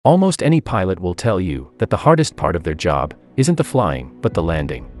Almost any pilot will tell you that the hardest part of their job isn't the flying, but the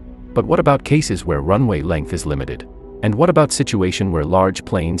landing. But what about cases where runway length is limited? And what about situation where large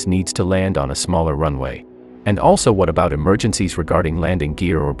planes needs to land on a smaller runway? And also what about emergencies regarding landing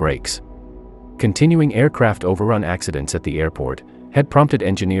gear or brakes? Continuing aircraft overrun accidents at the airport had prompted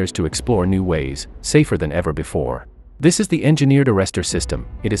engineers to explore new ways, safer than ever before. This is the engineered arrestor system.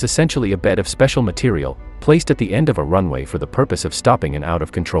 It is essentially a bed of special material, placed at the end of a runway for the purpose of stopping an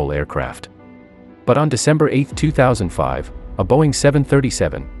out-of-control aircraft. But on December 8, 2005, a Boeing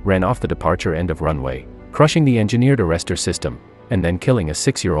 737 ran off the departure end of runway, crushing the engineered arrestor system, and then killing a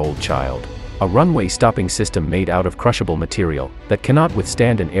 6-year-old child. A runway stopping system made out of crushable material that cannot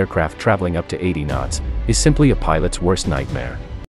withstand an aircraft traveling up to 80 knots is simply a pilot's worst nightmare.